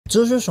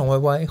哲学爽歪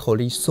歪，火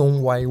力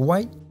松歪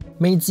歪。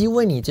每集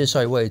为你介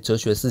绍一位哲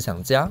学思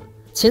想家。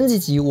前几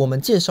集我们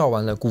介绍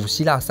完了古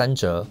希腊三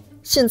哲，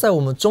现在我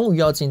们终于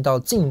要进到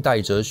近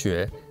代哲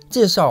学，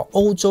介绍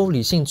欧洲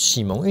理性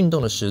启蒙运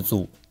动的始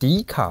祖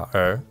笛卡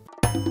尔。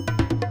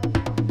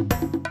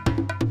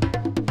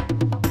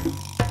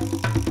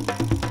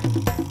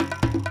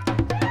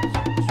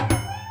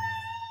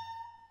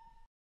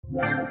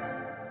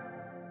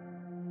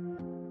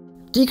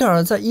笛卡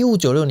尔在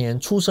1596年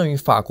出生于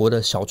法国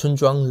的小村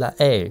庄 La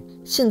A，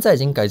 现在已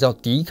经改叫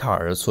笛卡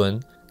尔村。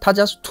他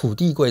家是土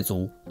地贵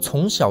族，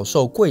从小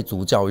受贵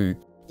族教育，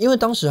因为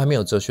当时还没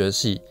有哲学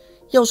系，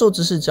要受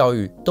知识教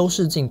育都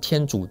是进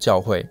天主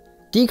教会。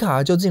笛卡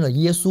尔就进了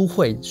耶稣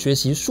会学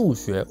习数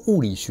学、物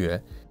理学，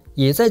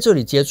也在这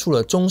里接触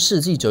了中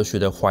世纪哲学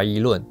的怀疑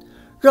论，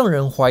让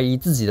人怀疑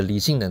自己的理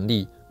性能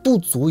力不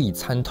足以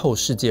参透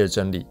世界的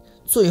真理，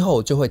最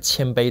后就会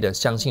谦卑地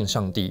相信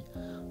上帝。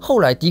后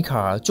来笛卡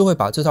尔就会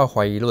把这套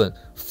怀疑论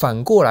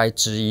反过来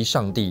质疑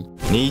上帝。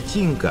你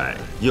竟敢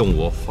用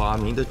我发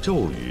明的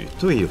咒语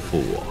对付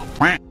我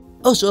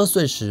！22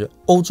岁时，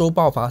欧洲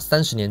爆发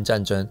30年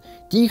战争，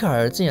笛卡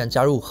尔竟然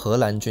加入荷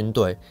兰军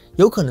队，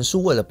有可能是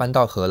为了搬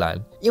到荷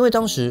兰，因为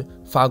当时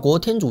法国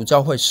天主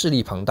教会势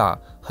力庞大，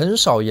很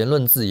少言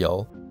论自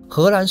由。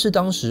荷兰是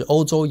当时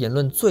欧洲言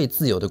论最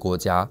自由的国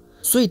家，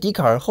所以笛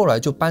卡尔后来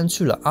就搬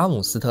去了阿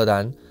姆斯特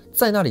丹，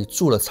在那里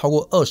住了超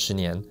过20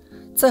年。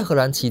在荷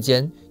兰期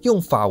间，用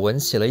法文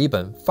写了一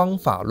本《方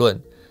法论》。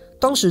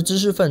当时知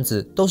识分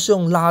子都是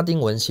用拉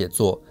丁文写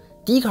作，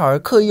笛卡尔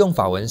刻意用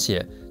法文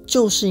写，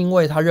就是因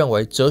为他认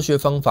为哲学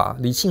方法、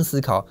理性思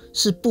考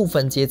是不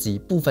分阶级、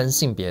不分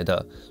性别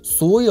的，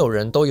所有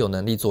人都有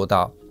能力做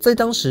到。在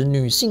当时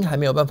女性还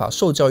没有办法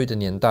受教育的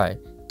年代，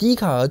笛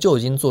卡尔就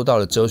已经做到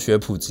了哲学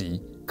普及，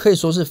可以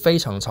说是非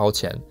常超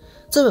前。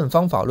这本《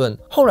方法论》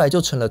后来就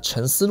成了《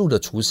沉思录》的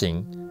雏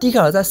形。笛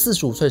卡尔在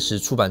45岁时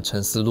出版《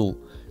沉思录》，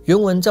原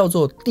文叫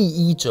做《第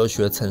一哲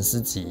学沉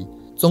思集》，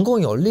总共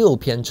有6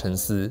篇沉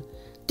思。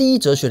第一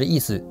哲学的意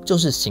思就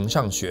是形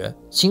上学，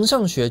形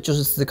上学就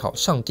是思考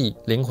上帝、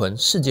灵魂、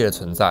世界的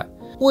存在。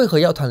为何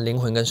要谈灵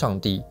魂跟上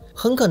帝？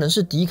很可能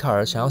是笛卡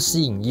尔想要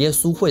吸引耶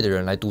稣会的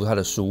人来读他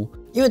的书，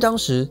因为当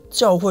时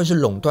教会是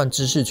垄断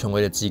知识权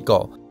威的机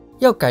构，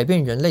要改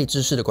变人类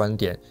知识的观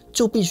点，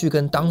就必须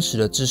跟当时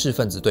的知识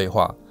分子对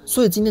话。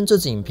所以今天这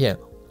支影片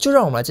就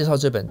让我们来介绍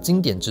这本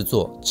经典之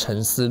作《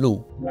沉思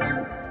录》。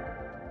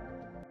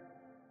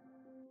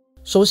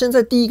首先，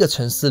在第一个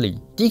沉思里，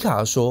笛卡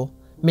尔说，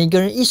每个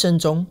人一生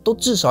中都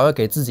至少要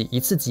给自己一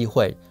次机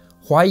会，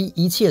怀疑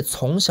一切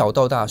从小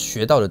到大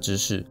学到的知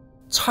识，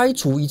拆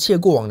除一切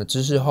过往的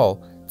知识后，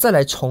再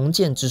来重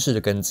建知识的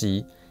根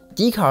基。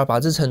笛卡尔把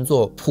这称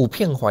作普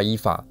遍怀疑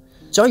法，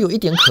只要有一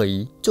点可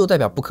疑，就代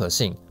表不可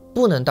信，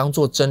不能当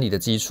作真理的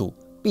基础，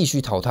必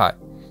须淘汰。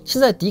现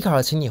在笛卡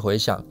尔，请你回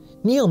想，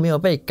你有没有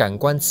被感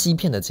官欺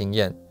骗的经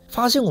验？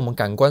发现我们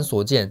感官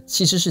所见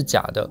其实是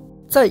假的。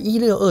在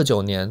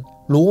1629年，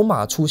罗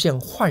马出现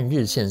换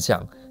日现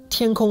象，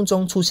天空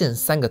中出现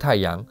3个太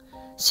阳，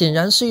显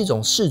然是一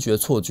种视觉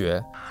错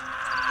觉。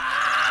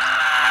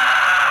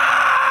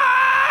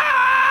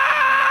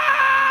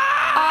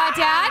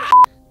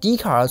笛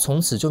卡尔从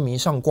此就迷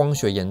上光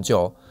学研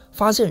究，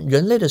发现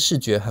人类的视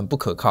觉很不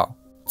可靠。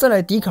再来，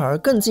笛卡尔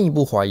更进一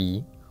步怀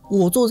疑，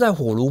我坐在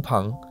火炉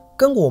旁，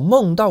跟我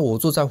梦到我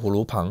坐在火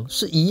炉旁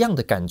是一样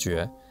的感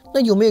觉。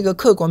那有没有一个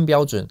客观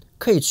标准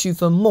可以区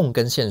分梦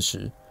跟现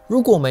实？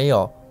如果没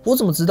有，我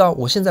怎么知道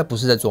我现在不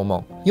是在做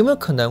梦？有没有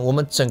可能我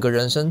们整个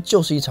人生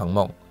就是一场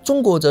梦？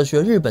中国哲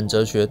学、日本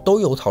哲学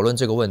都有讨论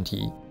这个问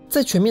题。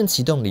在全面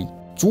启动里，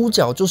主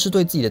角就是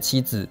对自己的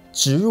妻子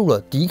植入了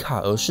笛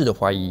卡尔式的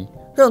怀疑，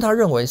让他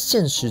认为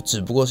现实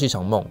只不过是一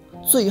场梦，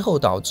最后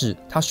导致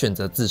他选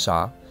择自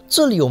杀。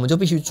这里我们就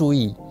必须注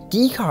意，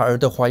笛卡尔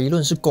的怀疑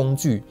论是工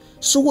具，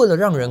是为了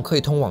让人可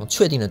以通往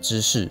确定的知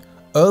识，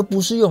而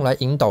不是用来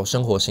引导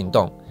生活行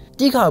动。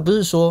笛卡尔不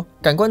是说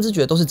感官知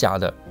觉都是假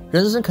的，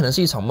人生可能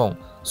是一场梦，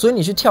所以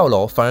你去跳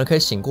楼反而可以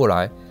醒过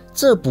来，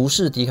这不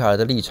是笛卡尔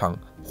的立场。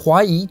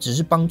怀疑只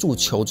是帮助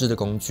求知的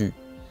工具。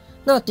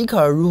那笛卡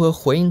尔如何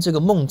回应这个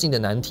梦境的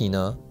难题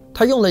呢？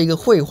他用了一个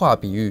绘画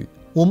比喻，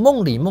我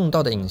梦里梦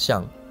到的影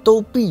像都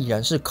必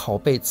然是拷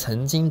贝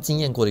曾经经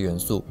验过的元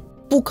素，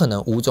不可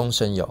能无中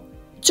生有。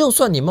就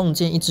算你梦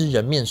见一只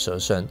人面蛇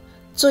身，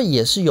这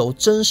也是由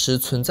真实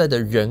存在的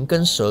人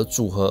跟蛇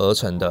组合而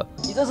成的。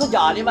你这是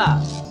假的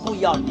嘛？不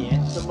要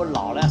脸，这么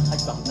老了还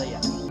长这样。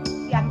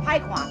想拍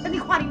看，等你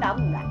看你老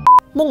母了。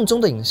梦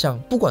中的影像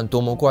不管多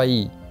么怪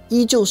异，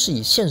依旧是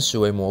以现实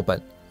为模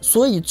本。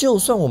所以，就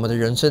算我们的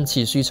人生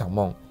其实是一场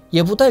梦，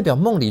也不代表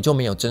梦里就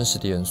没有真实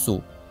的元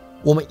素。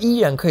我们依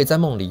然可以在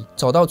梦里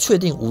找到确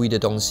定无疑的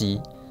东西，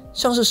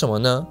像是什么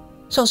呢？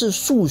像是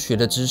数学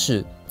的知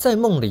识，在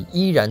梦里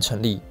依然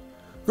成立。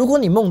如果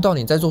你梦到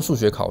你在做数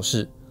学考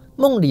试，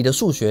梦里的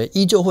数学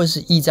依旧会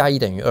是1+1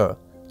等于2，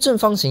正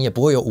方形也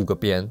不会有5个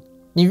边。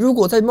你如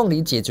果在梦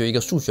里解决一个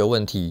数学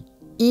问题，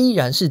依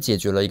然是解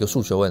决了一个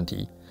数学问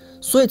题。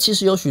所以其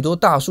实有许多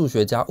大数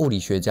学家、物理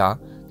学家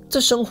在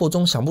生活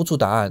中想不出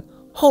答案，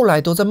后来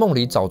都在梦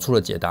里找出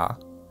了解答。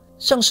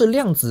像是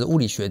量子物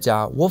理学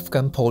家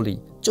Wolfgang Pauli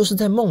就是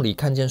在梦里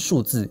看见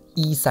数字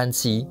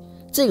137，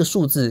这个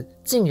数字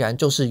竟然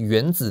就是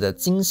原子的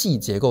精细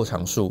结构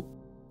常数。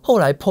后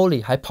来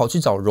Pauli 还跑去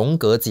找荣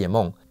格解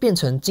梦，变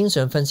成精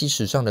神分析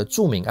史上的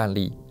著名案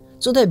例。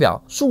这代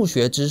表数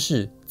学知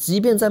识即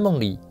便在梦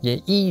里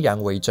也依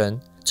然为真，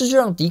这就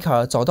让笛卡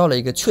尔找到了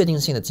一个确定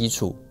性的基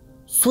础。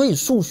所以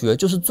数学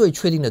就是最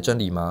确定的真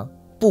理吗？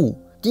不，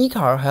笛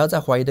卡尔还要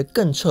再怀疑的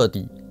更彻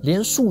底，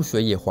连数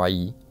学也怀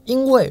疑。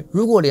因为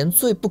如果连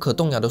最不可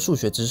动摇的数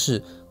学知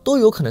识都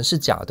有可能是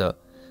假的，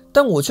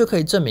但我却可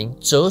以证明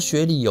哲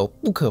学里有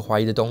不可怀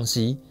疑的东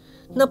西，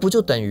那不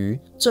就等于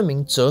证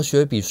明哲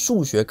学比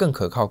数学更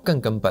可靠、更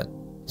根本？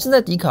现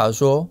在笛卡尔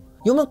说，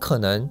有没有可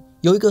能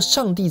有一个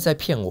上帝在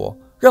骗我，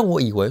让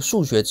我以为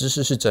数学知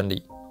识是真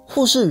理，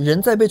或是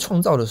人在被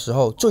创造的时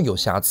候就有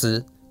瑕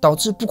疵，导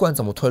致不管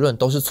怎么推论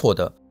都是错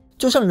的？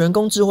就像人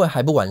工智慧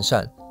还不完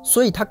善，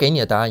所以他给你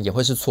的答案也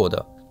会是错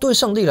的。对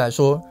上帝来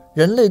说，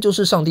人类就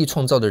是上帝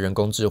创造的人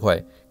工智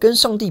慧，跟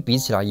上帝比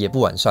起来也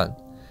不完善。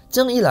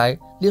这样一来，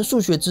连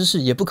数学知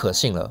识也不可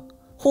信了。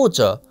或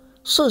者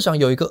设想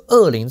有一个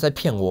恶灵在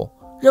骗我，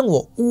让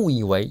我误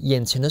以为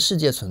眼前的世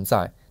界存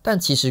在，但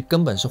其实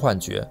根本是幻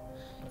觉。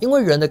因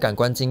为人的感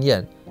官经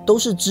验都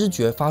是知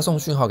觉发送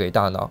讯号给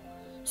大脑，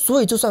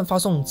所以就算发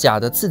送假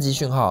的刺激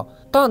讯号，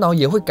大脑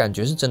也会感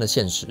觉是真的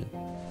现实。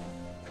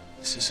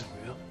This isn't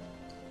real.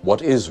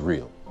 What is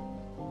real?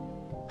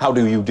 How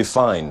do you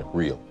define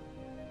real?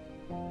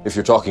 If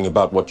you're talking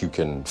about what you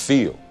can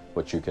feel,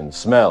 what you can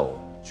smell,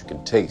 what you can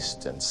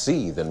taste and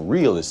see, then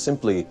real is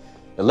simply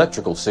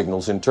electrical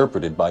signals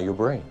interpreted by your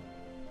brain.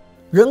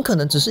 人可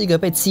能只是一个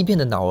被欺骗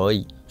的脑而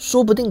已，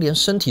说不定连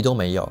身体都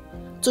没有。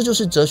这就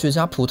是哲学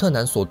家普特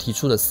南所提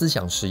出的思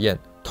想实验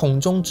——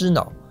桶中之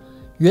脑，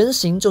原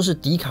型就是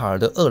笛卡尔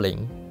的恶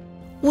灵。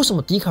为什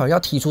么笛卡尔要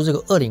提出这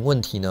个恶灵问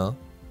题呢？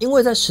因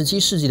为在17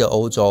世纪的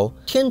欧洲，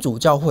天主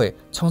教会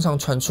常常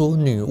传出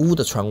女巫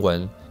的传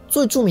闻。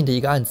最著名的一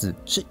个案子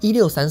是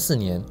1634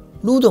年，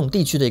卢董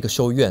地区的一个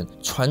修院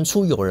传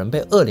出有人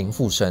被恶灵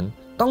附身，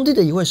当地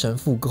的一位神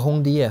父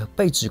Grondier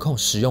被指控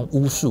使用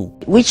巫术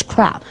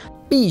witchcraft，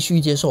 必须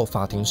接受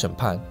法庭审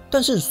判。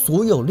但是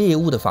所有猎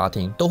巫的法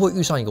庭都会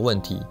遇上一个问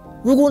题：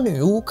如果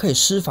女巫可以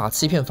施法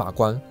欺骗法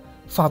官，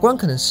法官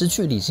可能失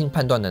去理性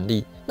判断能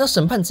力，那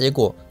审判结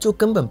果就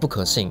根本不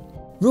可信。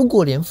如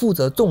果连负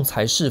责仲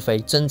裁是非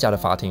真假的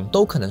法庭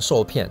都可能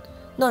受骗，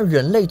那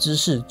人类知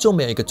识就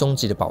没有一个终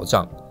极的保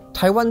障。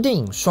台湾电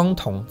影《双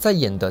瞳》在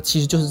演的其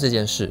实就是这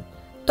件事。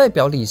代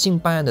表理性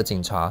办案的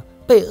警察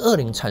被恶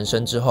灵缠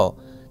身之后，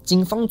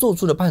警方做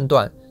出的判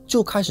断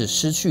就开始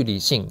失去理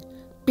性，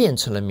变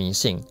成了迷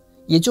信，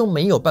也就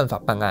没有办法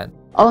办案。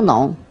Oh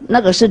no，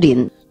 那个是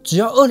灵。只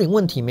要恶灵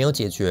问题没有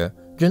解决，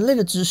人类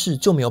的知识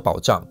就没有保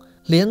障，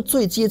连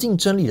最接近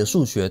真理的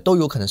数学都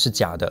有可能是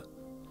假的。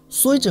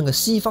所以整个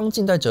西方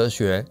近代哲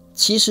学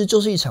其实就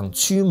是一场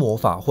驱魔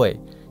法会，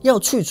要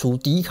去除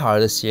笛卡尔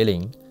的邪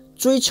灵，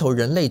追求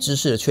人类知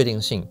识的确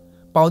定性，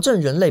保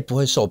证人类不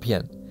会受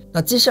骗。那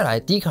接下来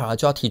笛卡尔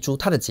就要提出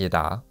他的解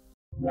答。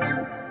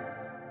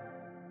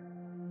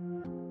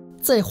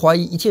在怀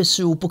疑一切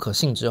事物不可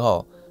信之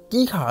后，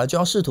笛卡尔就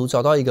要试图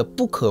找到一个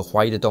不可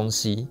怀疑的东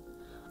西。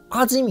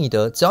阿基米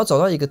德只要找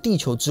到一个地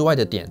球之外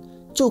的点，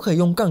就可以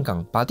用杠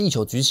杆把地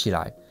球举起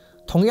来。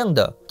同样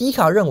的，笛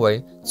卡尔认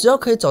为，只要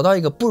可以找到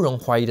一个不容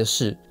怀疑的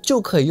事，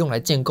就可以用来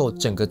建构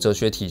整个哲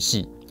学体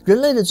系。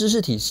人类的知识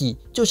体系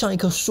就像一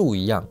棵树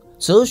一样，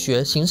哲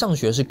学、形上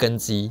学是根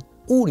基，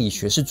物理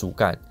学是主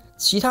干，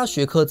其他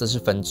学科则是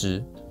分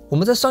支。我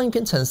们在上一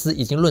篇沉思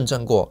已经论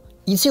证过，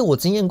一切我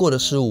经验过的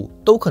事物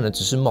都可能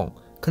只是梦，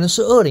可能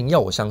是恶灵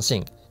要我相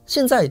信。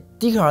现在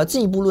笛卡尔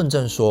进一步论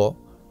证说，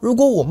如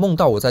果我梦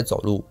到我在走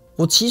路，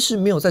我其实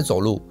没有在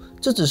走路，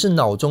这只是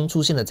脑中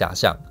出现的假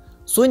象。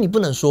所以你不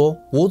能说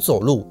我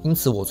走路，因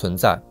此我存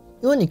在，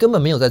因为你根本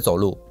没有在走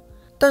路。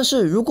但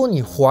是如果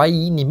你怀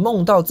疑你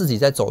梦到自己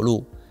在走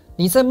路，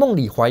你在梦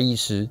里怀疑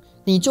时，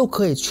你就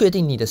可以确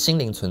定你的心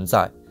灵存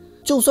在。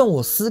就算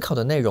我思考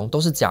的内容都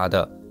是假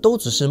的，都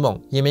只是梦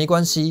也没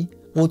关系，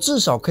我至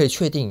少可以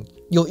确定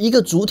有一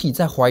个主体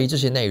在怀疑这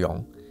些内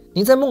容。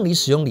你在梦里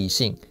使用理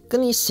性，跟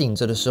你醒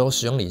着的时候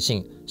使用理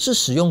性是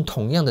使用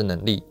同样的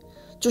能力。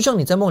就像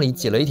你在梦里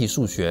解了一题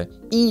数学，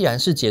依然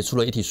是解出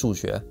了一题数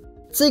学。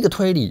这个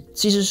推理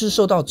其实是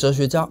受到哲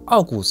学家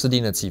奥古斯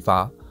丁的启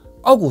发。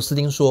奥古斯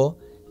丁说，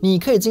你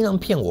可以尽量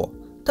骗我，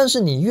但是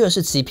你越是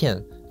欺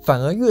骗，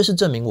反而越是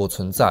证明我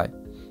存在。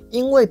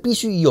因为必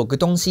须有个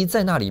东西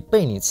在那里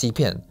被你欺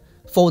骗，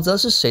否则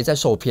是谁在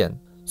受骗？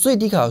所以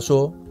笛卡尔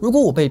说，如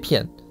果我被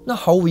骗，那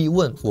毫无疑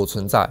问我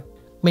存在。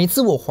每次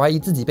我怀疑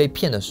自己被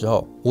骗的时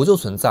候，我就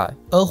存在，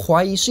而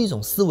怀疑是一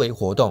种思维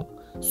活动，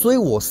所以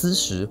我思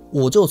时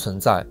我就存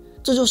在。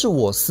这就是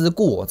我思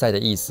故我在的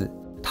意思。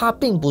它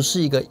并不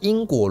是一个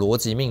因果逻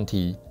辑命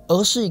题，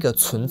而是一个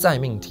存在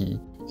命题。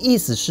意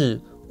思是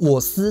我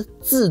思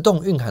自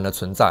动蕴含了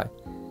存在。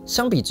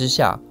相比之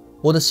下，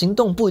我的行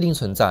动不一定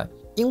存在，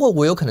因为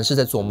我有可能是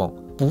在做梦，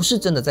不是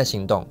真的在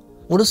行动。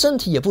我的身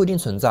体也不一定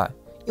存在，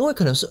因为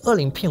可能是恶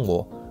灵骗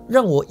我，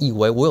让我以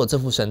为我有这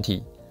副身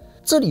体。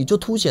这里就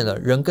凸显了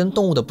人跟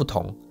动物的不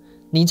同。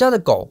你家的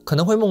狗可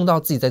能会梦到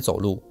自己在走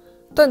路，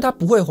但它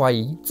不会怀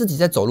疑自己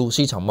在走路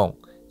是一场梦，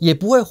也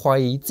不会怀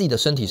疑自己的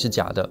身体是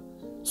假的。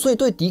所以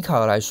对笛卡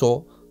尔来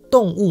说，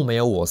动物没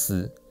有我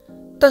思。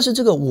但是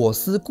这个我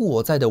思故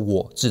我在的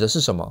我指的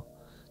是什么？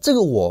这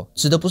个我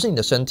指的不是你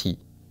的身体，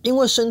因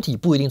为身体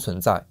不一定存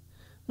在。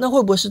那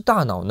会不会是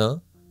大脑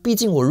呢？毕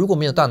竟我如果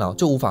没有大脑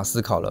就无法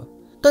思考了。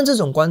但这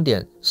种观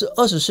点是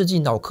20世纪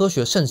脑科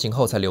学盛行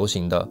后才流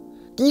行的。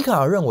笛卡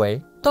尔认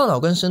为大脑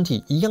跟身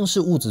体一样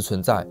是物质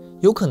存在，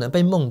有可能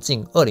被梦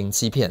境恶灵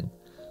欺骗，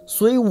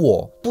所以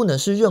我不能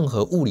是任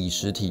何物理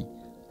实体，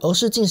而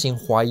是进行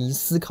怀疑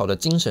思考的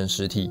精神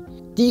实体。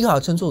笛卡尔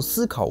称作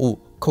思考物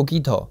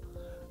cogito。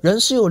 人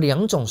是由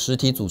2种实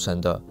体组成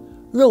的，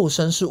肉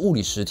身是物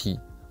理实体，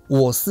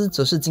我思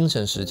则是精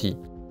神实体。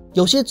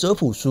有些哲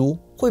普书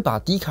会把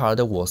笛卡尔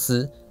的我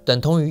思等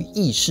同于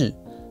意识，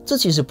这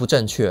其实不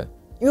正确，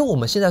因为我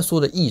们现在说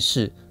的意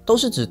识都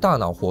是指大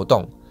脑活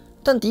动，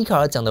但笛卡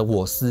尔讲的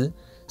我思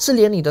是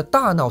连你的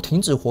大脑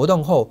停止活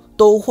动后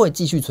都会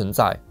继续存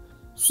在，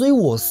所以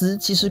我思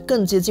其实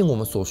更接近我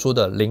们所说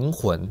的灵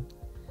魂。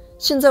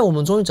现在我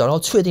们终于找到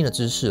确定的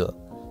知识了，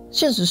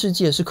现实世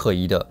界是可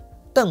疑的，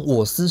但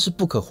我思是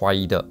不可怀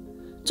疑的。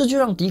这就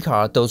让笛卡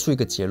尔得出一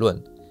个结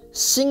论：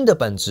心的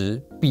本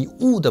质比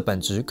物的本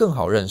质更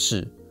好认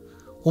识。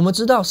我们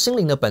知道心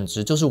灵的本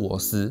质就是我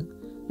思，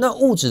那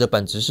物质的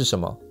本质是什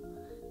么？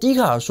笛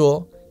卡尔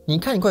说，你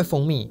看一块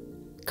蜂蜜，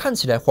看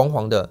起来黄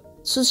黄的，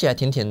吃起来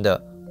甜甜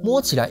的，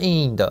摸起来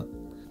硬硬的，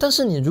但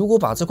是你如果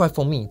把这块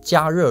蜂蜜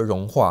加热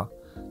融化，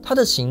它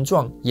的形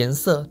状、颜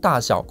色、大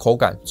小、口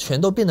感全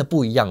都变得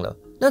不一样了。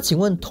那请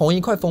问同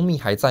一块蜂蜜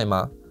还在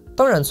吗？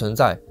当然存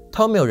在，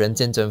它没有人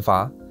间蒸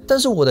发，但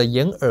是我的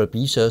眼、耳、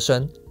鼻、舌、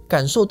身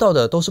感受到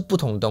的都是不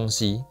同的东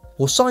西。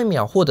我上一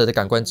秒获得的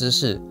感官知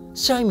识，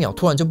下一秒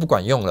突然就不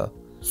管用了。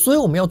所以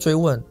我们要追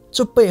问，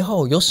这背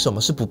后有什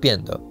么是不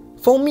变的？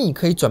蜂蜜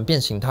可以转变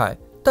形态，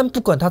但不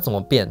管它怎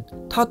么变，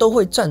它都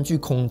会占据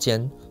空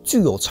间，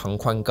具有长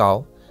宽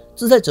高。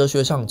这在哲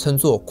学上称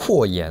作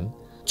扩延。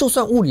就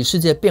算物理世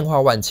界变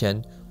化万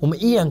千，我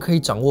们依然可以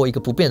掌握一个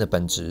不变的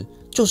本质，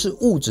就是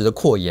物质的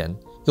扩延，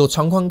有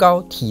长宽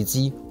高、体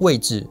积、位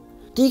置。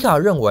笛卡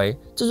尔认为，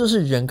这就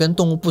是人跟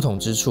动物不同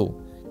之处。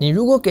你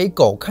如果给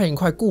狗看一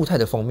块固态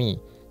的蜂蜜，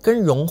跟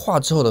融化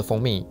之后的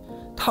蜂蜜，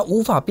它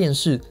无法辨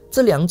识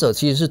这两者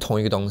其实是同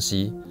一个东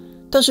西。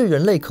但是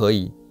人类可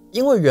以，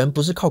因为人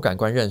不是靠感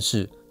官认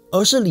识，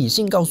而是理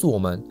性告诉我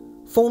们，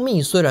蜂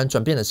蜜虽然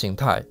转变了形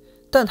态，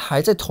但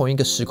还在同一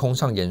个时空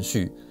上延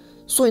续，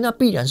所以那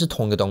必然是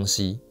同一个东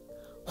西。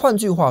换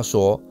句话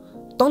说，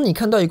当你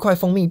看到一块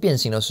蜂蜜变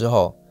形的时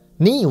候，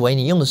你以为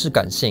你用的是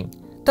感性，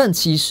但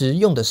其实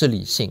用的是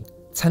理性，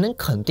才能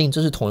肯定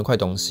这是同一块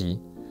东西。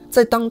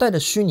在当代的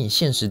虚拟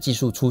现实技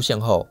术出现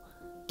后，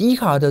笛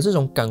卡尔的这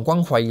种感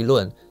官怀疑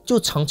论就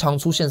常常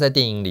出现在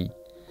电影里。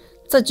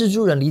在《蜘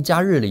蛛人离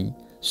家日》里，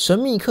神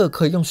秘客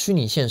可以用虚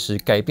拟现实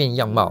改变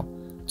样貌，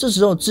这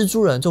时候蜘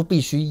蛛人就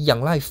必须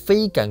仰赖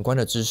非感官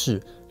的知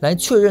识来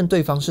确认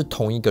对方是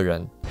同一个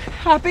人。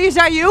Happy, is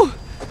that you?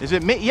 Is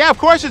it me? Yeah, of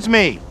course it's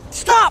me.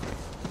 Stop!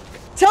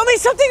 Tell me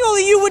something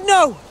only you would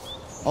know.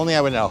 Only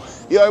I would know.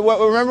 Yeah,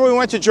 remember we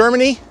went to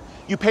Germany?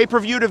 You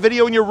pay-per-viewed a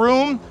video in your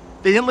room?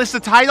 They didn't list the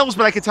titles,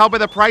 but I could tell by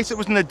the price it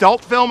was an adult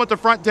film at the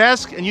front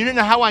desk, and you didn't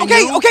know how I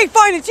knew? Okay,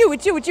 fine, it's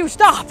you,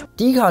 stop!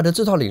 笛卡尔的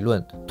这套理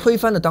论推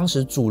翻了当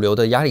时主流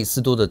的亚里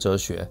士多德哲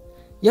学。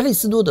亚里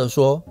士多德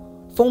说，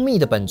蜂蜜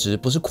的本质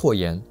不是扩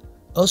延，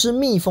而是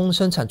蜜蜂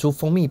生产出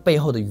蜂蜜背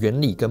后的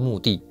原理跟目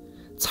的，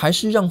才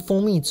是让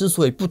蜂蜜之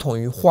所以不同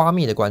于花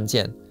蜜的关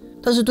键。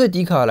但是对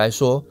笛卡尔来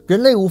说，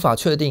人类无法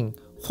确定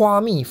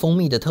花蜜、蜂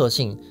蜜的特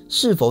性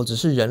是否只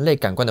是人类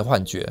感官的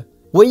幻觉，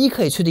唯一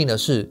可以确定的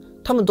是，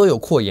它们都有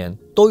扩延，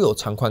都有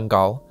长宽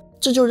高。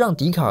这就让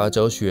笛卡尔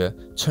哲学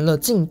成了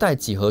近代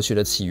几何学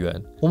的起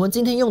源。我们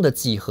今天用的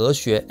几何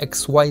学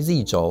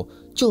XYZ 轴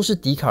就是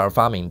笛卡尔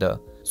发明的，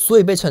所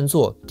以被称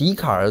作笛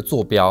卡尔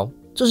坐标。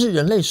这是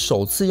人类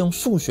首次用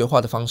数学化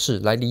的方式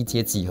来理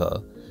解几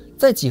何。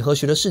在几何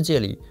学的世界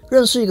里，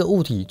认识一个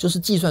物体就是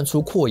计算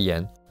出扩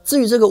延。至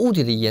于这个物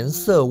体的颜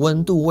色、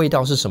温度、味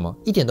道是什么，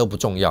一点都不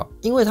重要，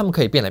因为它们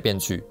可以变来变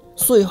去。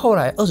所以后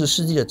来20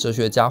世纪的哲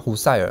学家胡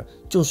塞尔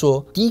就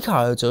说，笛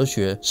卡尔哲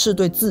学是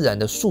对自然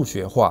的数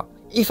学化，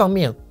一方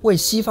面为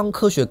西方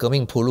科学革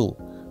命铺路，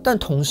但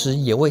同时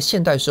也为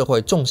现代社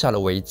会种下了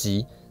危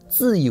机，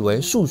自以为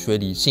数学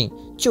理性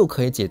就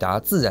可以解答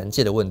自然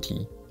界的问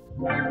题。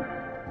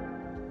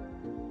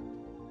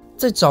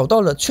在找到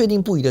了确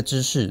定不疑的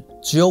知识，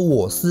只有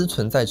我思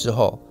存在之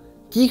后，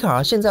笛卡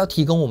尔现在要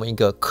提供我们一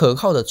个可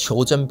靠的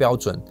求真标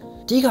准。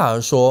笛卡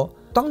尔说，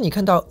当你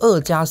看到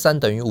2+3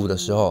等于5的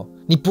时候，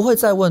你不会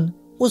再问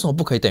为什么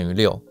不可以等于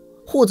6，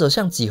或者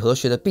像几何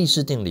学的毕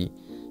氏定理，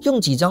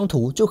用几张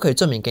图就可以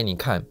证明给你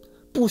看，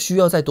不需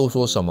要再多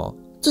说什么。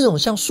这种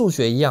像数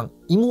学一样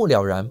一目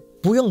了然，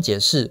不用解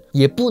释，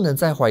也不能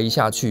再怀疑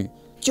下去，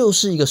就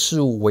是一个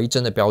事物为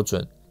真的标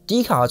准。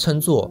笛卡尔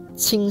称作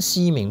清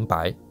晰明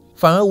白。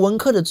反而文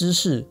科的知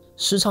识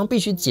时常必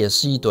须解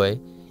释一堆，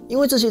因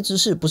为这些知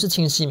识不是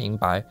清晰明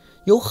白，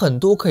有很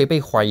多可以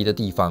被怀疑的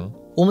地方。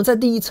我们在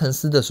第一沉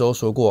思的时候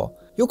说过，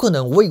有可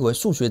能我以为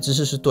数学知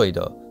识是对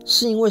的，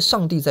是因为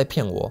上帝在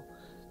骗我。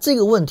这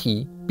个问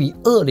题比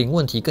恶灵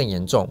问题更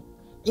严重，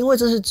因为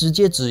这是直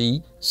接质疑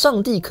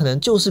上帝可能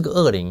就是个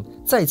恶灵，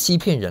在欺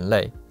骗人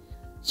类。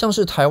像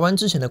是台湾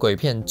之前的鬼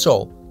片《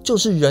咒》，就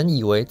是人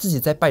以为自己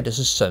在拜的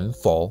是神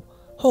佛，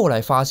后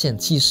来发现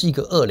其实是一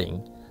个恶灵，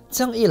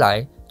这样一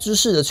来，知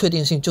识的确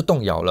定性就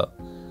动摇了。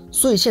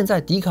所以现在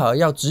笛卡尔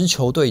要直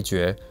球对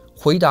决，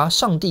回答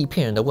上帝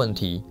骗人的问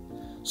题。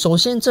首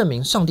先证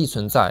明上帝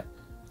存在，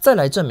再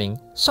来证明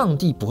上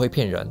帝不会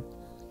骗人。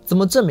怎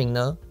么证明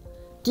呢？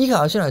笛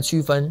卡尔先来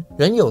区分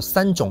人有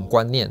3种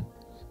观念。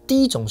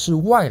第一种是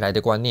外来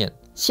的观念，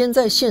先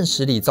在现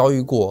实里遭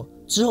遇过，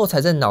之后才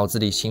在脑子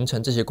里形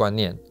成这些观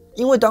念。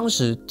因为当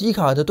时笛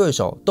卡尔的对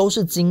手都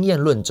是经验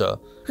论者，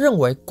认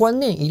为观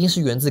念一定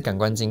是源自感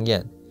官经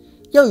验。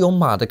要有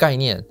马的概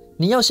念，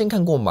你要先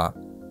看过马，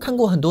看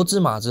过很多只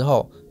马之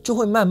后，就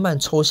会慢慢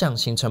抽象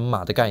形成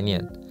马的概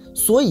念。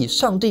所以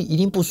上帝一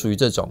定不属于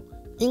这种，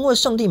因为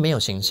上帝没有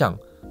形象，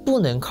不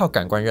能靠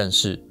感官认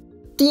识。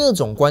第二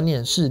种观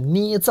念是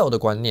捏造的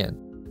观念，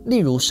例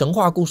如神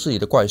话故事里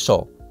的怪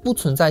兽不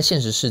存在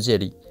现实世界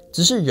里，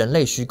只是人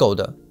类虚构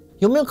的。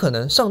有没有可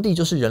能上帝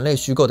就是人类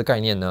虚构的概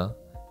念呢？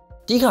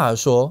笛卡尔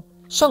说，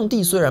上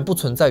帝虽然不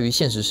存在于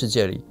现实世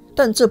界里，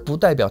但这不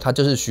代表它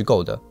就是虚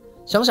构的。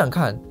想想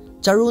看，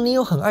假如你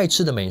有很爱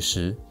吃的美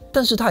食，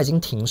但是它已经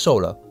停售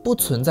了，不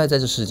存在在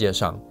这世界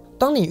上。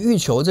当你欲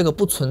求这个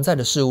不存在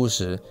的事物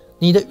时，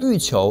你的欲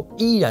求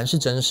依然是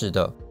真实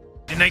的。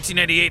In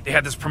 1998, they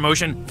had this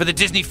promotion for the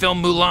Disney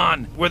film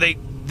Mulan, where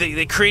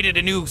they created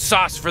a new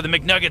sauce for the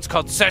McNuggets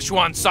called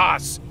Szechuan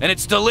sauce, and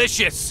it's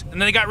delicious.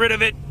 And then they got rid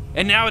of it,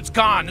 and now it's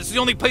gone. This is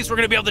the only place we're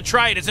going to be able to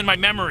try it. It's in my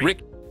memory.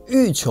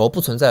 欲求不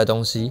存在的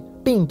东西，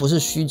并不是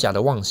虚假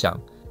的妄想。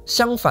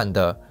相反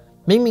的，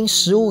明明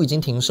食物已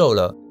经停售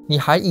了，你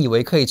还以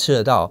为可以吃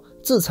得到，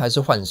这才是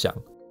幻想。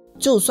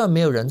就算没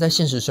有人在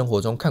现实生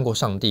活中看过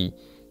上帝，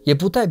也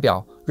不代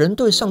表人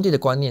对上帝的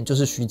观念就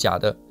是虚假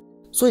的。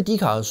所以笛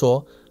卡尔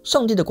说，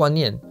上帝的观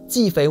念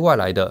既非外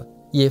来的，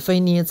也非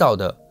捏造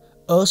的，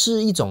而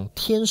是一种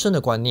天生的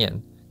观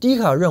念。笛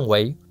卡尔认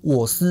为，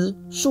我思、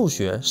数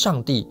学、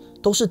上帝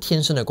都是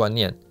天生的观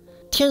念。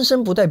天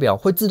生不代表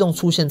会自动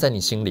出现在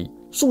你心里，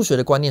数学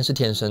的观念是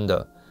天生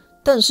的，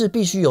但是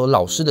必须有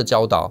老师的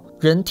教导，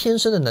人天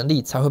生的能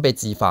力才会被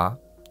激发。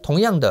同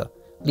样的，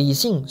理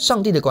性、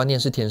上帝的观念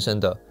是天生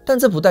的，但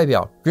这不代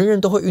表人人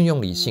都会运用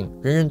理性，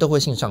人人都会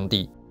信上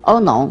帝。Oh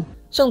no！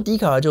 像笛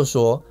卡尔就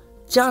说，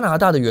加拿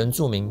大的原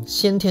住民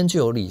先天就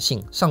有理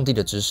性、上帝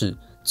的知识，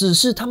只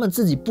是他们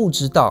自己不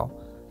知道。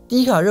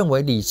笛卡尔认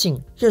为理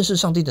性认识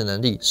上帝的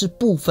能力是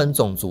不分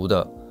种族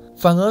的，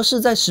反而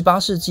是在18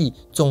世纪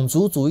种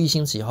族主义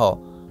兴起后，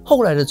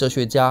后来的哲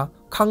学家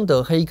康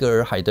德、黑格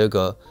尔、海德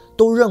格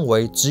都认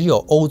为只有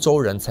欧洲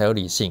人才有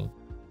理性。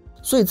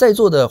所以在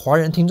座的华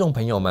人听众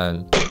朋友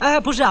们，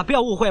不是啊，不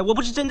要误会，我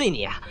不是针对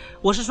你啊，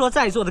我是说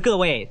在座的各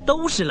位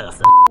都是垃圾。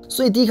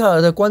所以笛卡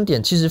尔的观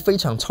点其实非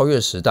常超越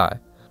时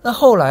代。那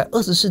后来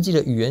20世纪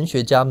的语言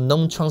学家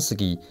Noam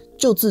Chomsky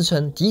就自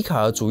称笛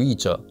卡尔主义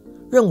者，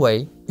认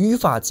为语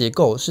法结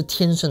构是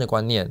天生的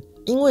观念，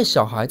因为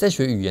小孩在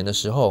学语言的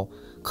时候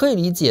可以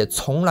理解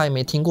从来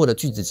没听过的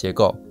句子结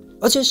构，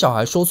而且小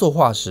孩说错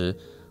话时，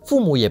父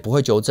母也不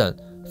会纠正，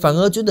反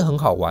而觉得很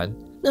好玩。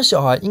那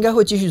小孩应该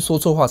会继续说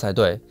错话才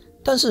对，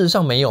但事实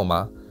上没有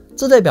吗？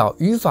这代表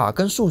语法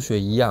跟数学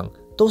一样，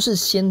都是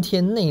先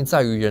天内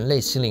在于人类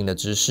心灵的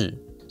知识。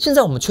现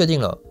在我们确定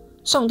了，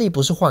上帝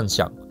不是幻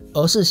想，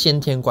而是先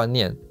天观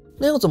念。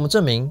那要怎么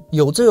证明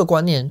有这个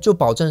观念就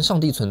保证上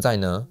帝存在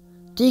呢？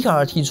笛卡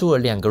尔提出了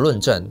2个论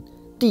证。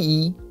第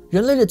一，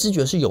人类的知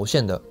觉是有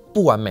限的，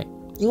不完美，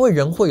因为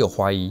人会有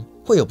怀疑，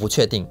会有不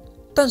确定。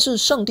但是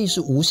上帝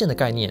是无限的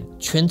概念，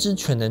全知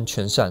全能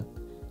全善。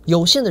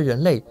有限的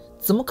人类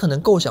怎么可能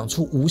构想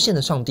出无限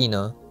的上帝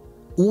呢？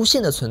无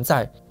限的存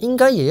在应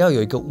该也要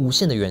有一个无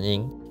限的原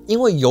因，因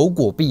为有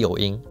果必有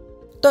因。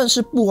但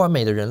是不完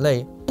美的人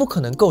类不可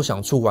能构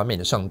想出完美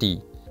的上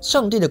帝。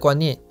上帝的观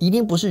念一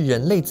定不是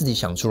人类自己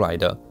想出来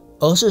的，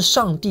而是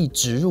上帝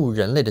植入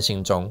人类的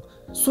心中，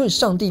所以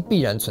上帝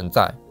必然存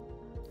在。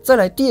再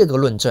来第2个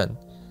论证，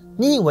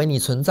你以为你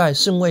存在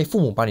是因为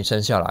父母把你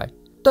生下来，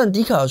但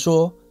笛卡尔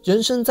说，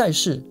人生在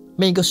世，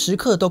每个时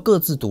刻都各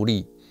自独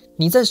立。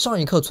你在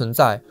上一刻存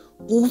在，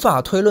无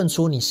法推论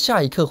出你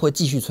下一刻会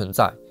继续存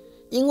在，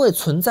因为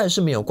存在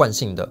是没有惯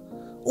性的，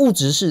物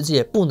质世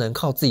界不能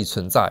靠自己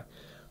存在，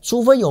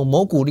除非有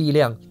某股力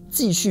量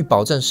继续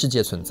保证世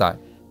界存在。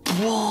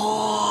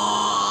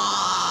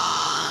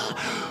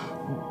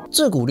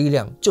这股力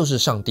量就是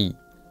上帝。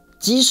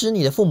即使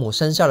你的父母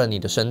生下了你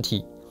的身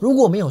体，如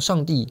果没有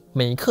上帝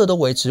每一刻都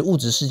维持物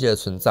质世界的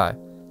存在，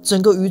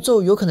整个宇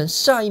宙有可能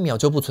下一秒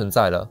就不存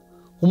在了。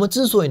我们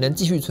之所以能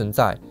继续存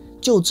在，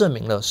就证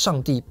明了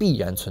上帝必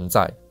然存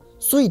在。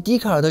所以笛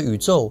卡尔的宇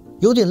宙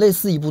有点类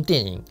似一部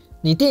电影，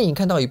你电影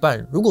看到一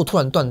半，如果突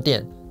然断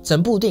电，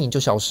整部电影就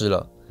消失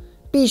了。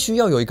必须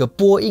要有一个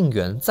播映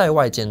员在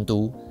外监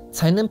督，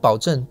才能保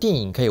证电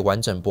影可以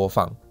完整播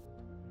放。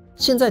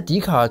现在笛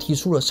卡尔提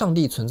出了上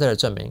帝存在的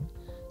证明，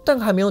但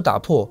还没有打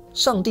破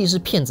上帝是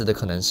骗子的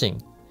可能性。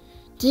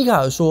笛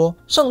卡尔说，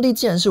上帝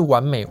既然是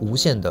完美无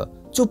限的，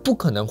就不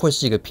可能会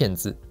是一个骗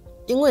子，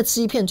因为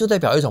欺骗就代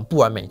表一种不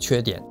完美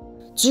缺点，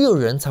只有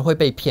人才会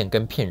被骗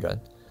跟骗人。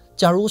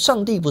假如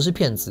上帝不是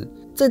骗子，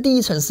在第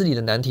一沉思里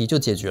的难题就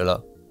解决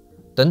了。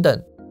等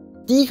等，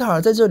笛卡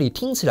尔在这里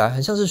听起来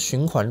很像是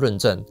循环论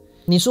证。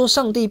你说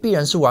上帝必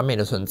然是完美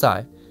的存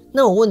在，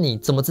那我问你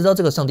怎么知道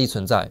这个上帝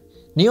存在？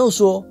你又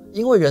说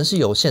因为人是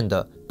有限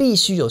的，必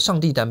须有上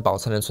帝担保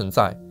才能存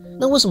在，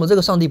那为什么这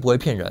个上帝不会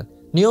骗人？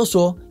你又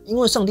说因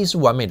为上帝是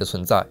完美的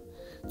存在。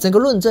整个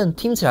论证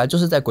听起来就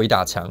是在鬼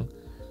打墙，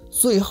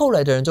所以后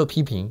来的人就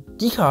批评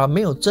笛卡尔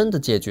没有真的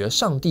解决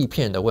上帝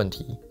骗人的问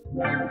题。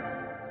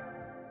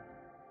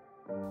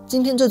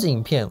今天这支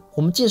影片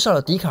我们介绍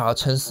了笛卡尔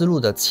沉思录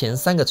的前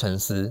3个沉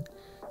思。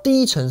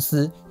第一沉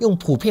思用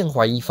普遍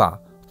怀疑法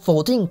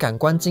否定感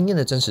官经验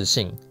的真实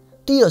性，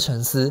第二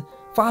沉思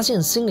发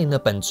现心灵的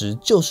本质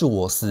就是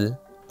我思，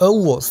而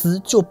我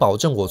思就保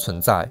证我存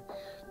在，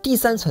第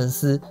三沉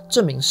思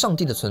证明上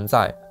帝的存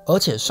在，而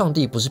且上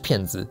帝不是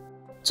骗子。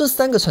这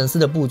3个沉思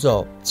的步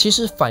骤其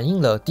实反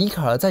映了笛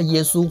卡尔在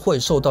耶稣会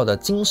受到的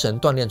精神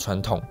锻炼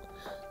传统。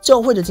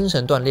教会的精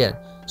神锻炼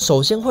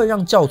首先会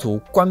让教徒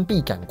关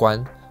闭感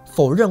官，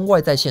否认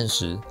外在现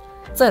实，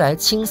再来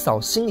清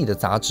扫心理的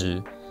杂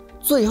质，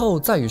最后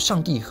再与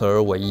上帝合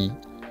而为一。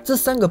这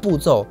3个步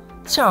骤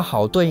恰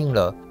好对应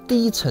了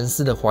第一沉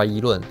思的怀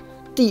疑论，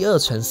第二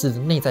沉思的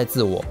内在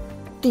自我，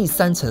第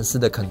三沉思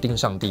的肯定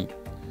上帝。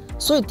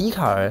所以笛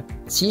卡尔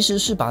其实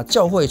是把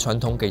教会传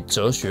统给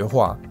哲学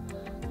化，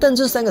但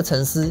这3个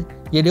沉思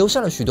也留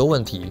下了许多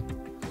问题。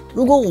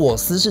如果我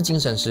思是精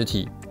神实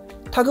体，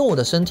它跟我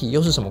的身体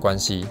又是什么关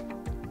系？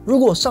如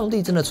果上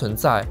帝真的存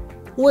在，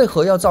为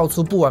何要造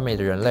出不完美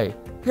的人类，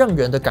让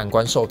人的感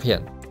官受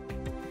骗？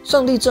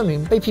上帝证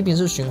明被批评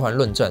是循环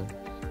论证，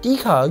笛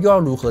卡尔又要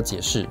如何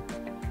解释？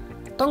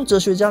当哲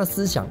学家的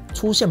思想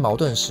出现矛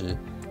盾时，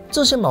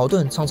这些矛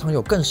盾常常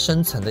有更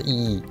深层的意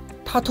义，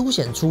它凸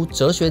显出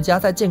哲学家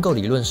在建构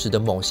理论时的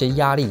某些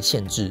压力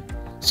限制。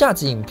下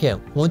集影片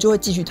我们就会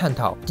继续探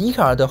讨笛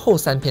卡尔的后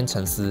3篇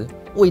沉思，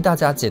为大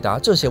家解答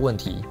这些问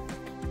题。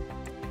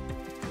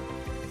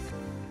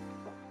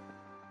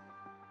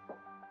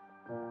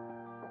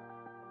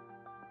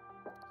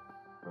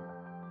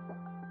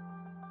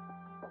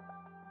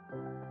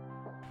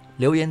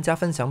留言加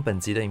分享本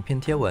集的影片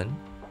贴文，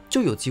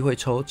就有机会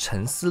抽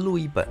沉思录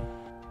1本。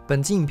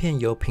本集影片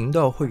由频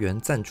道会员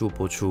赞助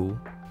播出，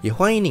也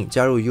欢迎你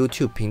加入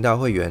YouTube 频道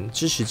会员，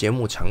支持节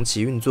目长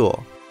期运作。